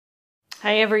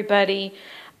Hi everybody.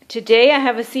 Today I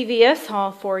have a CVS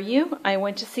haul for you. I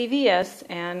went to CVS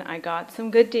and I got some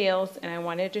good deals and I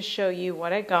wanted to show you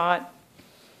what I got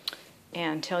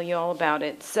and tell you all about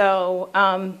it. So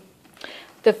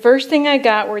the first thing I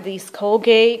got were these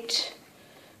Colgate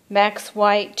Max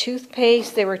White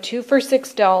toothpaste. They were 2 for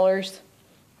 $6,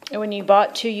 and when you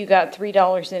bought 2 you got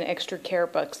 $3 in extra care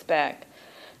bucks back.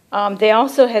 They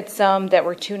also had some that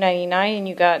were $2.99 and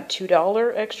you got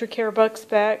 $2 extra care bucks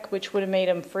back, which would have made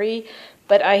them free,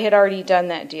 but I had already done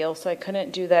that deal, so I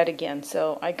couldn't do that again.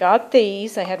 So I got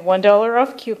these. I had $1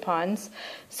 off coupons.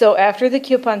 So after the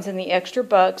coupons and the extra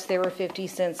bucks, they were 50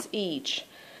 cents each.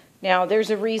 Now there's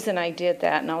a reason I did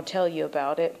that, and I'll tell you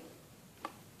about it.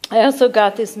 I also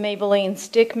got this Maybelline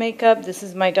stick makeup. This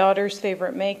is my daughter's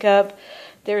favorite makeup.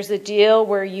 There's a deal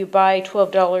where you buy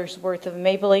 $12 worth of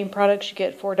Maybelline products, you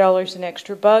get $4 in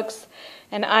extra bucks.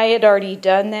 And I had already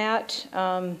done that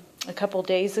a couple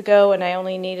days ago, and I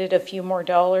only needed a few more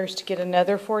dollars to get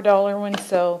another $4 one.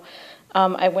 So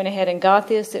I went ahead and got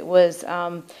this. It was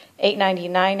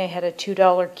 $8.99. I had a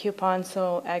 $2 coupon,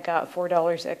 so I got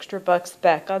 $4 extra bucks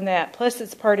back on that. Plus,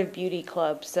 it's part of Beauty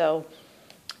Club, so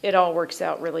it all works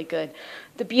out really good.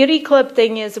 The Beauty Club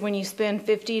thing is when you spend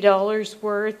 $50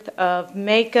 worth of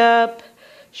makeup,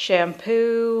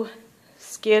 shampoo,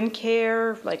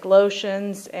 skincare, like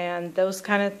lotions and those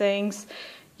kind of things,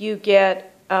 you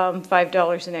get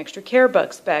 $5 in extra care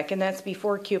bucks back, and that's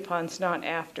before coupons, not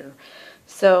after.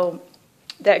 So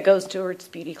that goes towards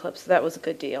Beauty Club, so that was a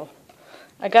good deal.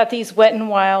 I got these Wet n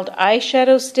Wild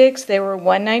eyeshadow sticks. They were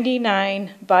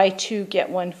 $1.99, buy 2, get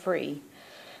 1 free.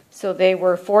 So they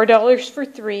were $4 for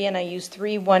 3, and I used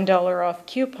 3 $1 off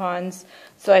coupons,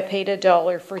 so I paid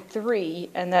 $1 for 3,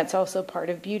 and that's also part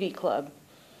of Beauty Club.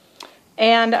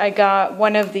 And I got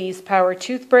one of these power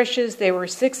toothbrushes. They were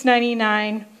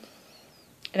 $6.99,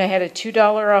 and I had a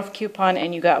 $2 off coupon,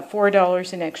 and you got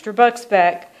 $4 in extra bucks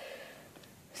back.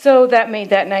 So that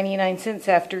made that 99 cents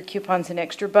after coupons and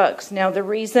extra bucks. Now the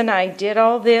reason I did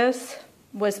all this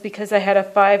was because I had a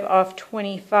 5 off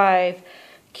 25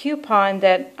 coupon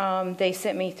that they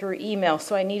sent me through email,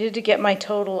 so I needed to get my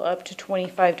total up to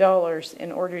 $25 in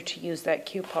order to use that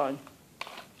coupon.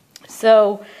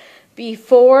 So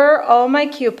before all my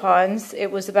coupons,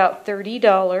 it was about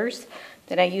 $30.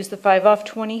 Then I used the 5 off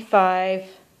 25.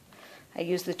 I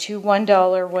used the 2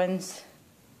 $1 ones,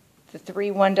 the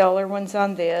 3 $1 ones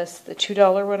on this, the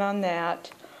 $2 one on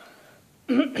that,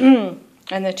 and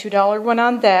the $2 one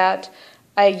on that.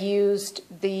 I used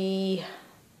the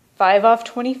 5 off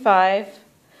 25,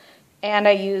 and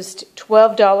I used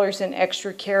 $12 in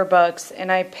extra care bucks,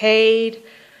 and I paid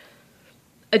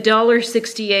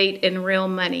 $1.68 in real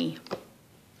money.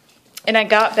 And I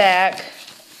got back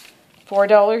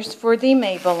 $4 for the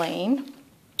Maybelline,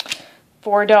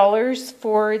 $4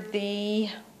 for the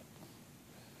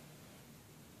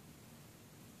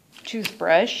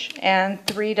toothbrush, and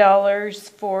 $3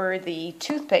 for the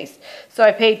toothpaste. So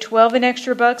I paid 12 in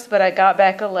extra bucks, but I got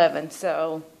back 11.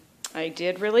 So I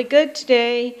did really good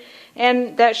today,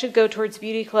 and that should go towards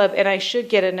Beauty Club, and I should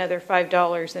get another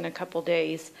 $5 in a couple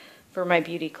days for my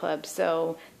Beauty Club.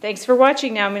 So thanks for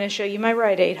watching. Now I'm going to show you my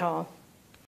Rite Aid haul.